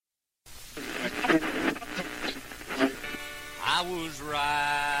I was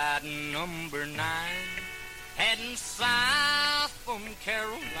riding number 9, heading south from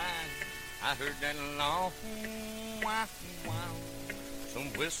Caroline. I heard that long wow, wow, some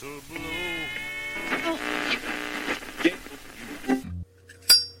whistle blow.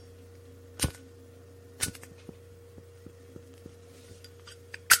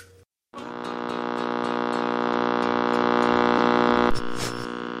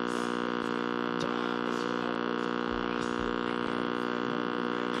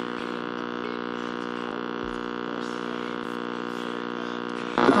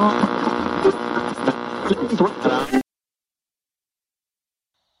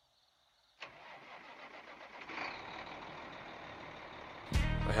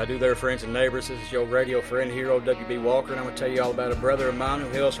 How do there, friends and neighbors? This is your radio friend, Hero WB Walker, and I'm going to tell you all about a brother of mine who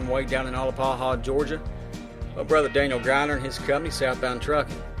hails from way down in Allapaha, Georgia. My brother Daniel Greiner and his company, Southbound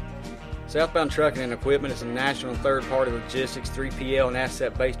Trucking. Southbound Trucking and Equipment is a national and third-party logistics, 3PL, and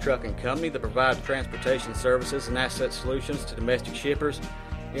asset-based trucking company that provides transportation services and asset solutions to domestic shippers,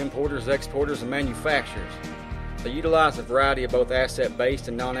 importers, exporters, and manufacturers. They utilize a variety of both asset-based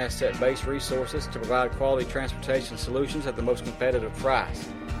and non-asset-based resources to provide quality transportation solutions at the most competitive price.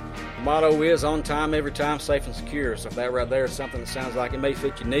 The motto is on time, every time, safe and secure. So if that right there is something that sounds like it may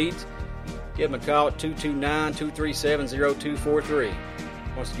fit your needs, give them a call at 229-237-0243.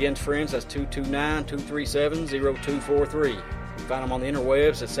 Once again, friends, that's 229-237-0243. You can find them on the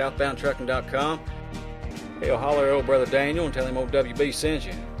interwebs at southboundtrucking.com. Hell, holler at old brother Daniel and tell him old WB sends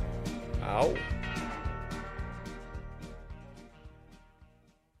you. Oh.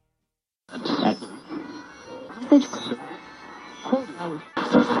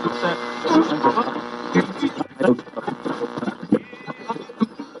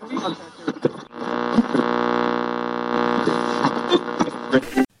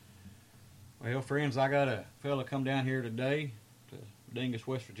 Well, friends, I got a fella come down here today to Dingus,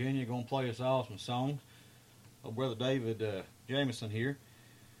 West Virginia, going to play us all some songs. Old brother David Jameson here.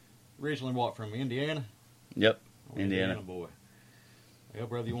 Originally, what, from Indiana? Yep, Oh, Indiana boy. Well,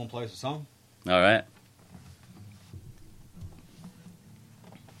 brother, you want to play us a song? All right.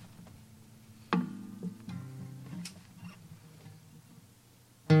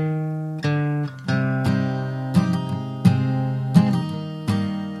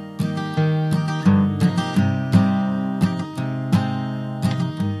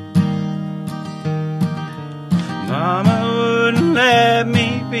 Mama wouldn't let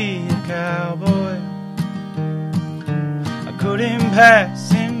me be a cowboy. I couldn't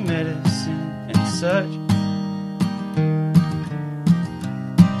pass in medicine and such.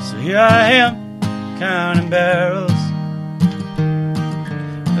 So here I am, counting barrels.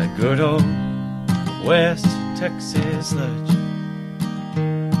 That good old West Texas sludge.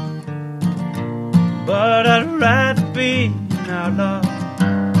 But I'd rather be an outlaw,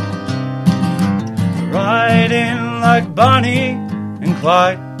 riding like Bonnie and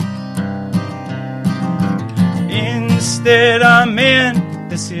Clyde. Instead I'm in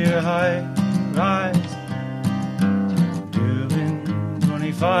this here high rise, doing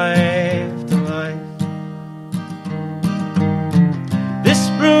 25 to life. This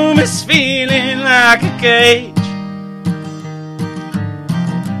room is feeling like a cage,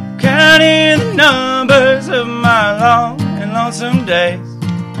 counting the numbers of my long and lonesome days.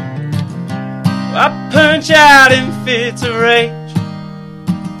 I punch out in fits of rage.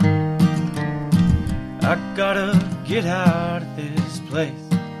 I gotta get out of this place.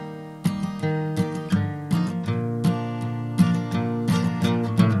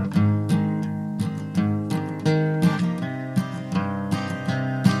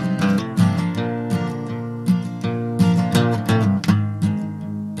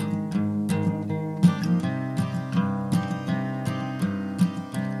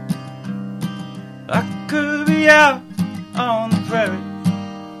 I could be out on the prairie,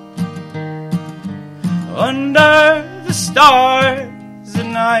 under the stars at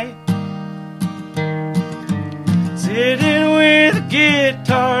night, sitting with a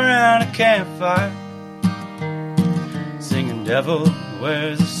guitar around a campfire, singing Devil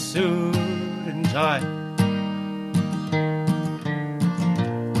Wears a Suit and Tie.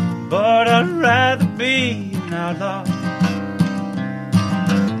 But I'd rather be an outlaw,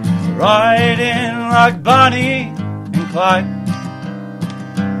 riding like Bonnie and Clyde.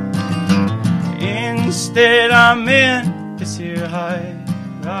 Instead I'm in this here high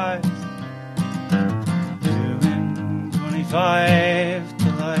rise, doing 25 to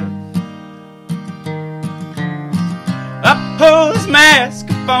life. I pull this mask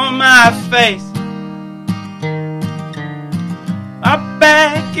up on my face, I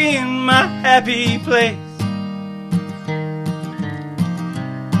back in my happy place.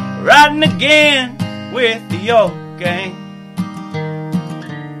 Riding again with the old gang,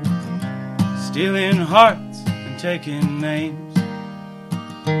 stealing hearts and taking names.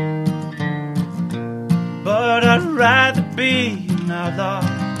 But I'd rather be an outlaw.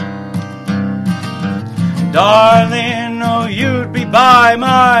 Darling, oh, you'd be by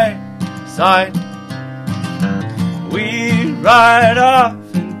my side. We'd ride off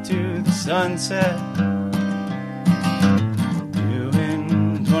into the sunset,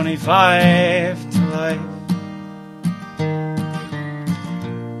 doing 25 to life.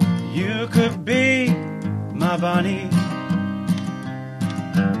 You could be my Bonnie,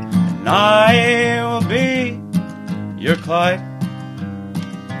 and I will be your Clyde.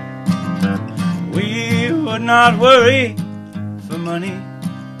 We would not worry for money.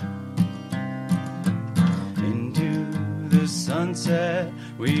 Into the sunset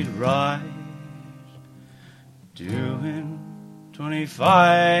we'd ride, doing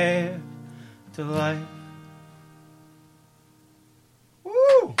 25 to life.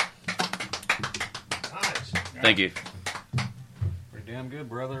 Woo! Nice. Thank you. Pretty damn good,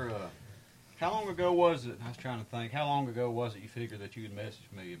 brother. How long ago was it? I was trying to think. How long ago was it you figured that you would message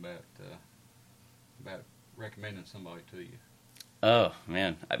me about recommending somebody to you? Oh,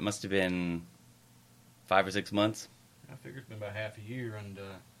 man. It must have been 5 or 6 months. I figured it's been about half a year, and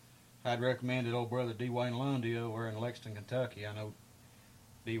I'd recommended old brother D. Wayne Lundy over in Lexington, Kentucky. I know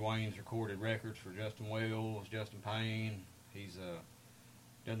D. Wayne's recorded records for Justin Wells, Justin Payne. He's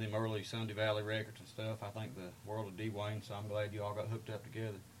done them early Sunday Valley records and stuff. I think the world of D. Wayne, so I'm glad you all got hooked up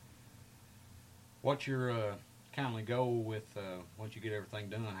together. What's your kindly goal with once you get everything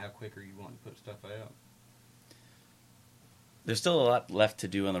done? How quick are you wanting to put stuff out? There's still a lot left to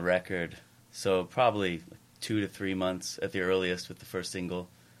do on the record, so probably 2 to 3 months at the earliest with the first single.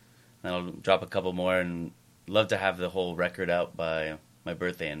 And I'll drop a couple more, and love to have the whole record out by my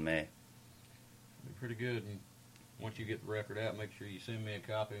birthday in May. It'll be pretty good. And once you get the record out, make sure you send me a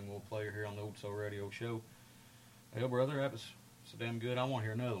copy, and we'll play her here on the Old Soul Radio Show. Hey, brother, that was so damn good. I want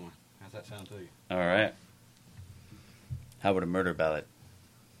to hear another one. How's that sound to you? All right. How about a murder ballad?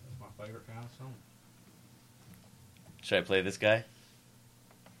 That's my favorite kind of song. Should I play this guy?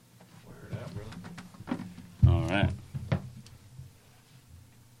 Wear it out, brother. All right.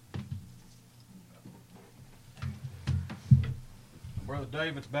 Brother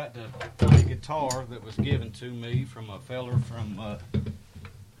David's about to play a guitar that was given to me from a feller from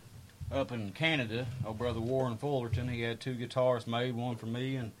up in Canada, old brother Warren Fullerton. He had 2 guitars made, one for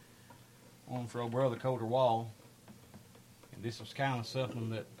me and one for old brother Coulter Wall. And this was kind of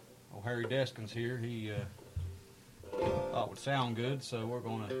something that old Harry Deskins here, he thought would sound good, so we're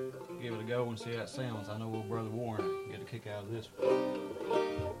going to give it a go and see how it sounds. I know old brother Warren will get a kick out of this one.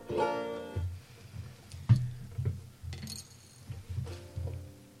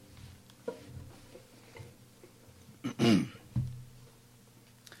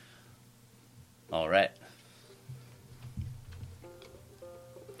 All right.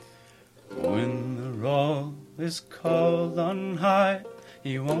 When the roll is called on high,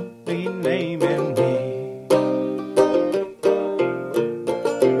 he won't be naming me.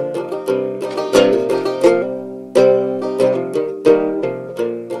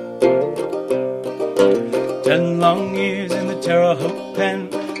 Long years in the Terre Haute pen,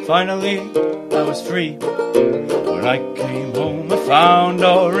 finally I was free. When I came home I found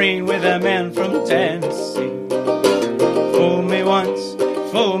Doreen with a man from Tennessee. Fool me once,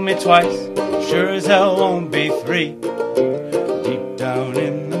 fool me twice, sure as hell won't be 3. Deep down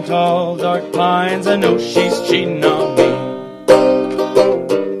in them tall dark pines I know she's cheating on me.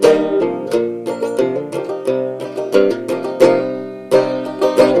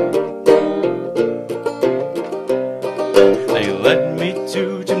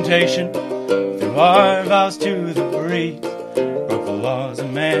 Through our vows to the breeze, broke the laws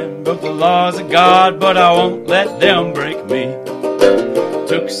of man, broke the laws of God, but I won't let them break me.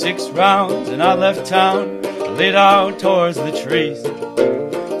 Took 6 rounds and I left town, lit out towards the trees,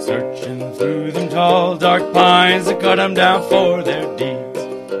 searching through them tall dark pines to cut them down for their deeds.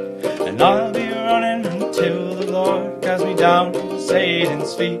 And I'll be running until the Lord casts me down to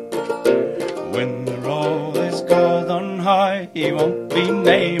Satan's feet. When the roll is called on high, he won't be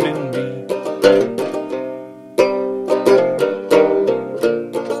naming me.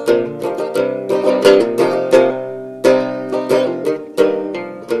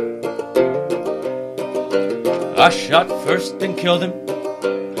 I shot first and killed him,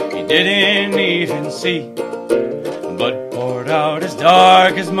 he didn't even see. Blood poured out as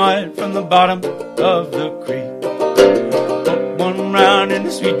dark as mud from the bottom of the creek. Put 1 round in his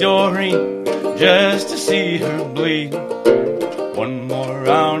the sweet Doreen just to see her bleed. One more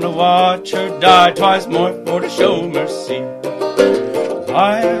round to watch her die, twice more for to show mercy.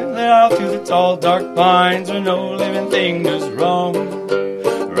 I lay out through the tall dark pines where no living thing does wrong.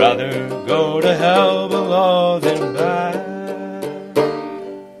 Rather go to hell below than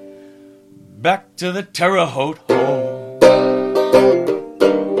back to the Terre Haute home.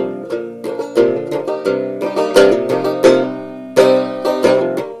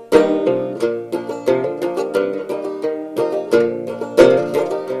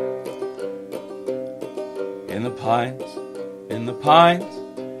 In the pines, in the pines,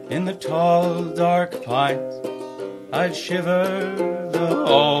 in the tall dark pines, I'd shiver the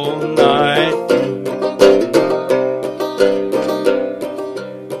whole night through.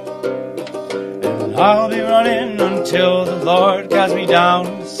 And I'll be running until the Lord casts me down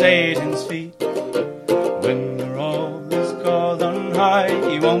to Satan's feet. When the roll is called on high,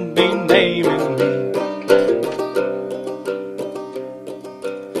 he won't be naming me.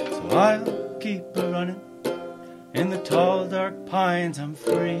 So I'll keep a-running. In the tall dark pines I'm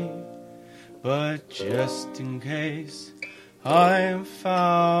free, but just in case I am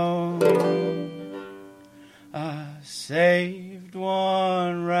found, I saved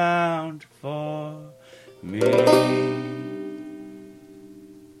one round for me. I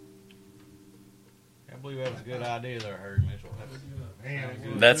believe that was a good idea there, Herb Mitchell.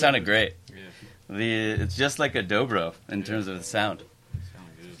 That sounded great. Yeah. It's just like a dobro in terms of the sound.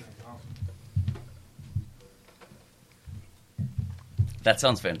 That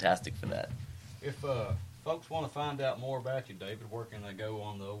sounds fantastic for that. If folks want to find out more about you, David, where can they go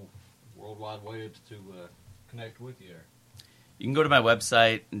on the old World Wide Web to connect with you there? You can go to my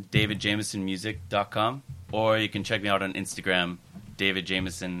website, davidjamesonmusic.com, or you can check me out on Instagram,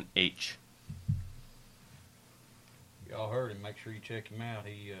 davidjamesonh. Y'all heard him. Make sure you check him out.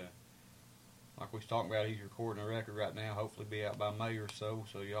 He, like we was talking about, he's recording a record right now. Hopefully be out by May or so,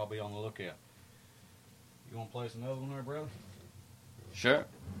 so y'all be on the lookout. You want to play us another one there, brother? Sure.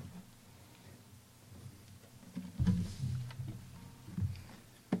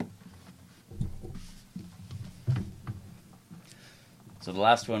 So the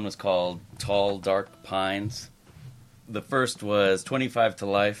last one was called Tall Dark Pines. The first was 25 to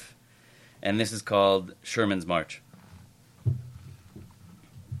Life, and this is called Sherman's March.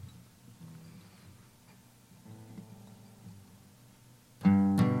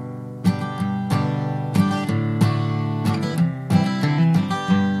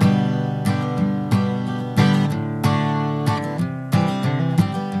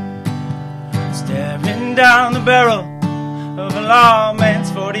 Staring down the barrel of a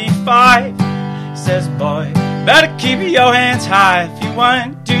lawman's 45, says, boy, better keep your hands high if you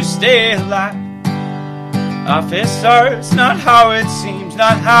want to stay alive. Officer, it's not how it seems,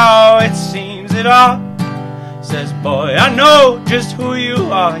 not how it seems at all. Says, boy, I know just who you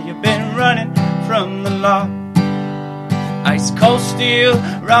are, you've been running from the law. Ice cold steel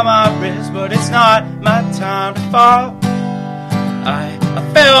around my wrist, but it's not my time to fall. I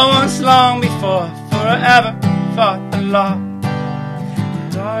fell once long before, forever fought the law.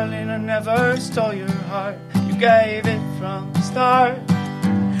 Darling, I never stole your heart, you gave it from the start.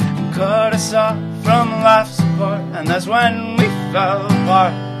 And cut us off from life support, and that's when we fell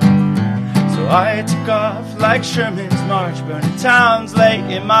apart. So I took off like Sherman's March, burning towns late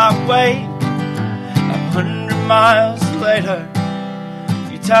in my wake. 100 miles later,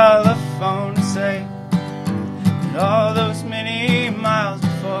 you telephone to say that all those many miles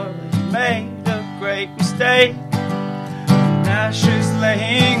before you made a great mistake. Ashes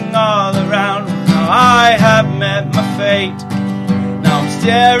laying all around, now I have met my fate. Now I'm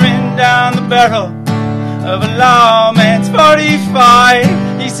staring down the barrel of a lawman's 45.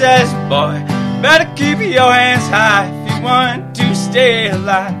 He says, boy, better keep your hands high if you want to stay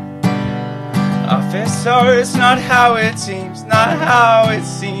alive. Officer, it's not how it seems, not how it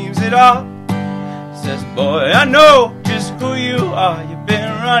seems at all. Says, boy, I know just who you are, you've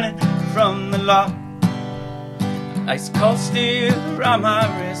been running from the law. Ice cold steel around my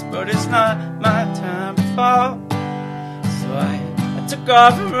wrist, but it's not my time to fall. So I took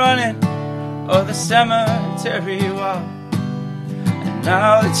off running o'er the cemetery wall. And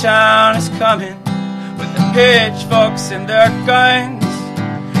now the town is coming with the pitchforks and their guns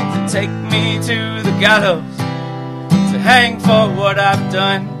to take me to the gallows, to hang for what I've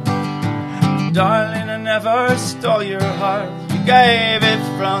done. Darling, I never stole your heart, you gave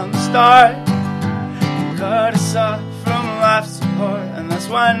it from the start. You cut us off from life support, and that's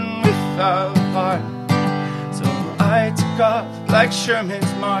when we fell apart. So I took off like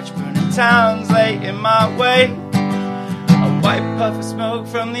Sherman's March, burning towns late in my way. I White puff of smoke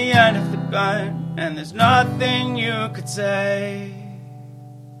from the end of the gun, and there's nothing you could say.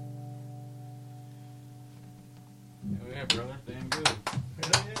 Oh yeah, brother, damn good.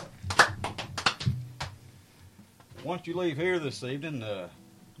 Hell yeah. Once you leave here this evening, I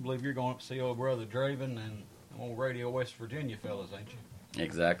believe you're going up to see old brother Draven and old Radio West Virginia fellas, ain't you?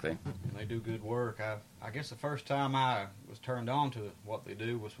 Exactly. And they do good work. I guess the first time I was turned on to what they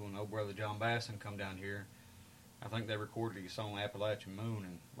do was when old brother John Basson come down here. I think they recorded his song Appalachian Moon,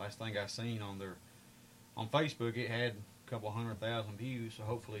 and last thing I seen on Facebook, it had a couple 100,000 views. So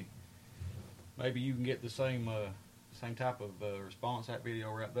hopefully, maybe you can get the same type of response that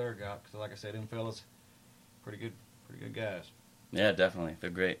video right there got. Because like I said, them fellas, pretty good guys. Yeah, definitely.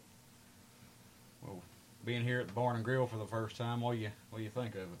 They're great. Well, being here at the Barn and Grill for the first time, what do you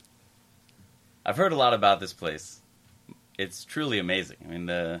think of it? I've heard a lot about this place. It's truly amazing. I mean,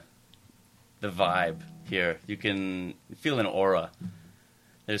 the vibe here, you can feel an aura.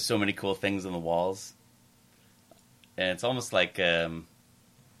 There's so many cool things on the walls, and it's almost like a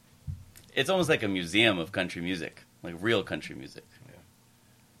museum of country music, like real country music. Yeah,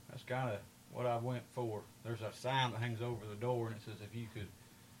 that's kind of what I went for. There's a sign that hangs over the door, and it says, "If you could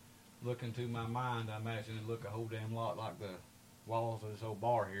look into my mind, I imagine it'd look a whole damn lot like the walls of this old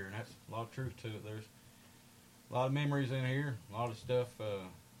bar here," and that's a lot of truth to it. There's a lot of memories in here, a lot of stuff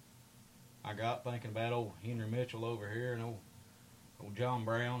I got thinking about old Henry Mitchell over here and old John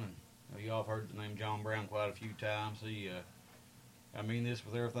Brown, and y'all have heard the name John Brown quite a few times. I mean this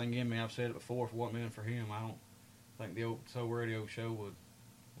with everything in me. I've said it before. If it wasn't been for him, I don't think the Old Soul Radio Show would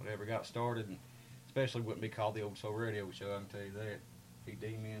ever got started, and especially wouldn't be called the Old Soul Radio Show. I can tell you that. He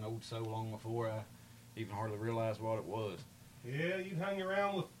deemed me an old soul long before I even hardly realized what it was. Yeah, you hung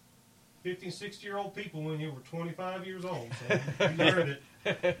around with 50 and 60-year-old people when you were 25 years old, so you learned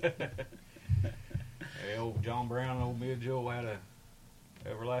it. Hey, old John Brown and old Bill Joel had a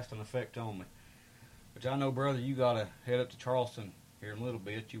everlasting effect on me. But I know, brother, you got to head up to Charleston here in a little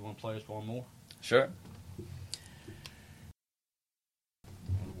bit. You want to play us one more? Sure.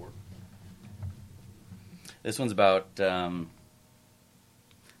 That'll work. This one's about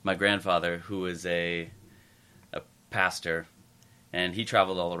my grandfather, who was a pastor, and he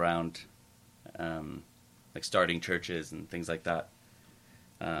traveled all around, like starting churches and things like that.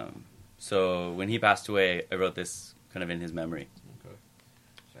 So when he passed away, I wrote this kind of in his memory. Okay.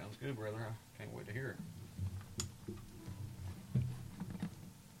 Sounds good, brother. I can't wait to hear it.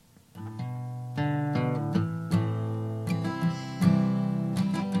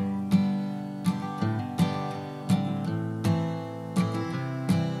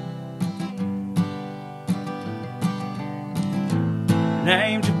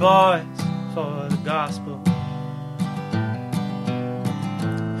 Named your boys for the gospel,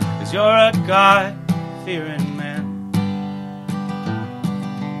 'cause you're a God-fearing man,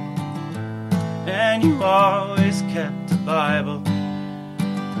 and you always kept the Bible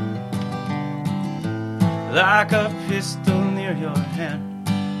like a pistol near your hand.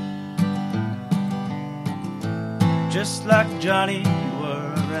 Just like Johnny, you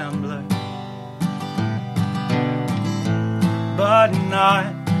were a rambler, but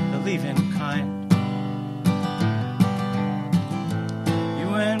not believing kind. You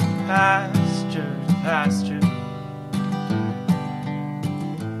went pasture to pasture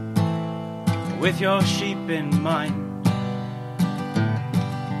with your sheep in mind.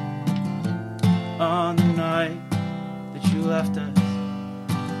 On the night that you left us,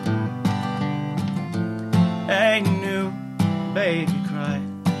 a new baby cried.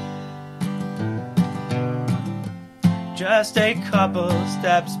 Just a couple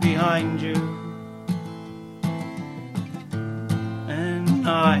steps behind you, and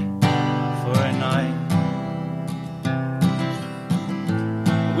night for a night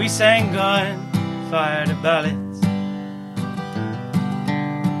we sang gunfire to ballads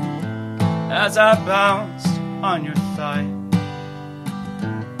as I bounced on your thigh.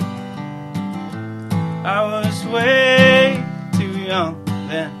 I was way too young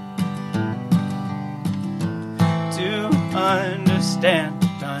then to understand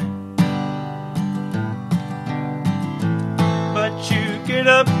time, but you get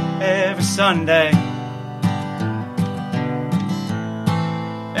up every Sunday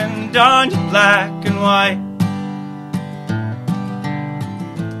and don your black and white,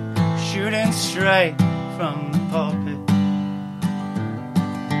 shooting straight from the pulpit.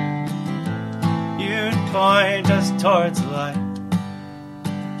 You'd point us towards the light.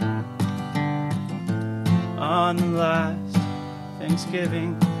 On the last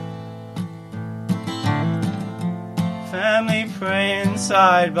Thanksgiving, family praying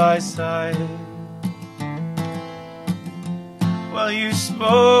side by side, Well, you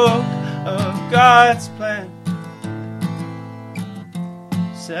spoke of God's plan.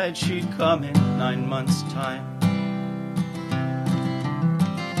 Said she'd come in 9 months' time.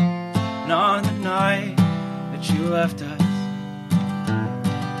 And on the night that you left us,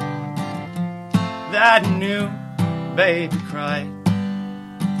 that new baby cried.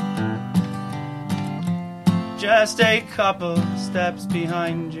 Just a couple steps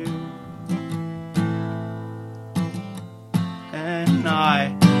behind you. An eye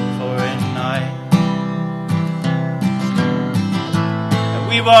for an eye. And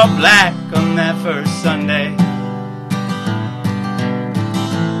we wore black on that first Sunday,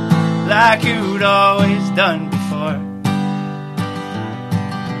 like you'd always done before.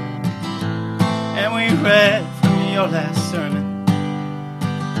 And we read from your last sermon,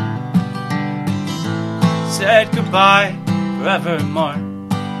 said goodbye forevermore.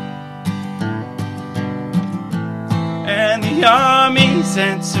 And the army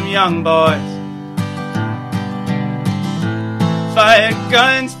sent some young boys, fired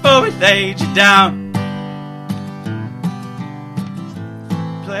guns but we laid you down,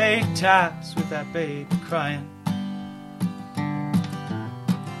 played taps with that baby crying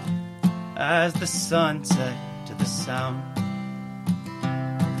as the sun set to the sound.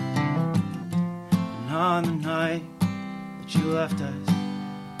 And on the night that you left us,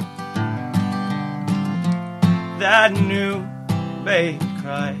 that new baby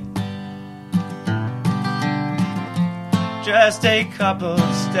cried. Just a couple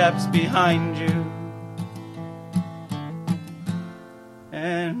steps behind you.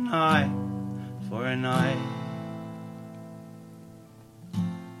 An eye for an eye.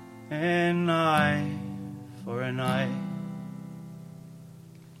 An eye for an eye.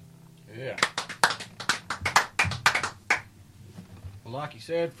 Yeah. Well, like you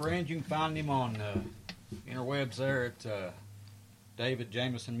said, friends, you can find him on interwebs there at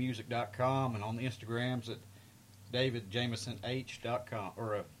davidjamisonmusic.com and on the Instagrams at davidjamisonh.com,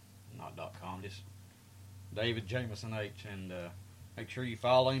 or not .com, just David Jamison H. And make sure you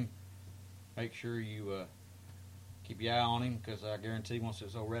follow him. Make sure you keep your eye on him, because I guarantee once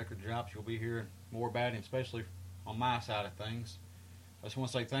this old record drops, you'll be hearing more about him, especially on my side of things. I just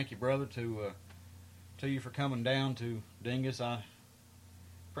want to say thank you, brother, to you for coming down to Dingus.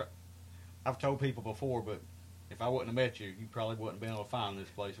 I've told people before, but if I wouldn't have met you, you probably wouldn't have been able to find this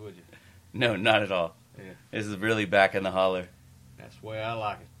place, would you? No, not at all. Yeah. This is really back in the holler. That's the way I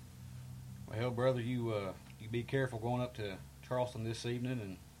like it. Well, brother, you be careful going up to Charleston this evening,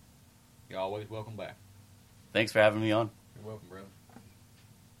 and you're always welcome back. Thanks for having me on. You're welcome, brother.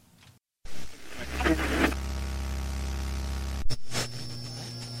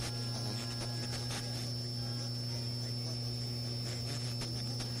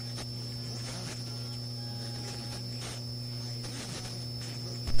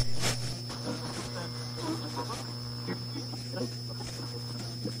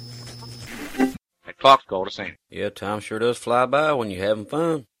 Clock's called us in. Yeah, time sure does fly by when you're having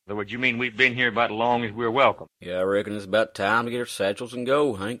fun. In other words, you mean we've been here about as long as we're welcome? Yeah, I reckon it's about time to get our satchels and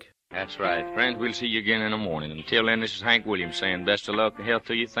go, Hank. That's right. Friends, we'll see you again in the morning. Until then, this is Hank Williams saying best of luck and health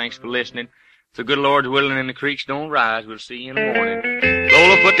to you. Thanks for listening. If the good Lord's willing and the creeks don't rise, we'll see you in the morning.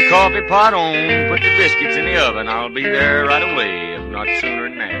 Lola, put the coffee pot on, put the biscuits in the oven. I'll be there right away, if not sooner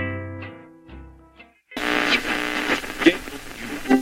than that.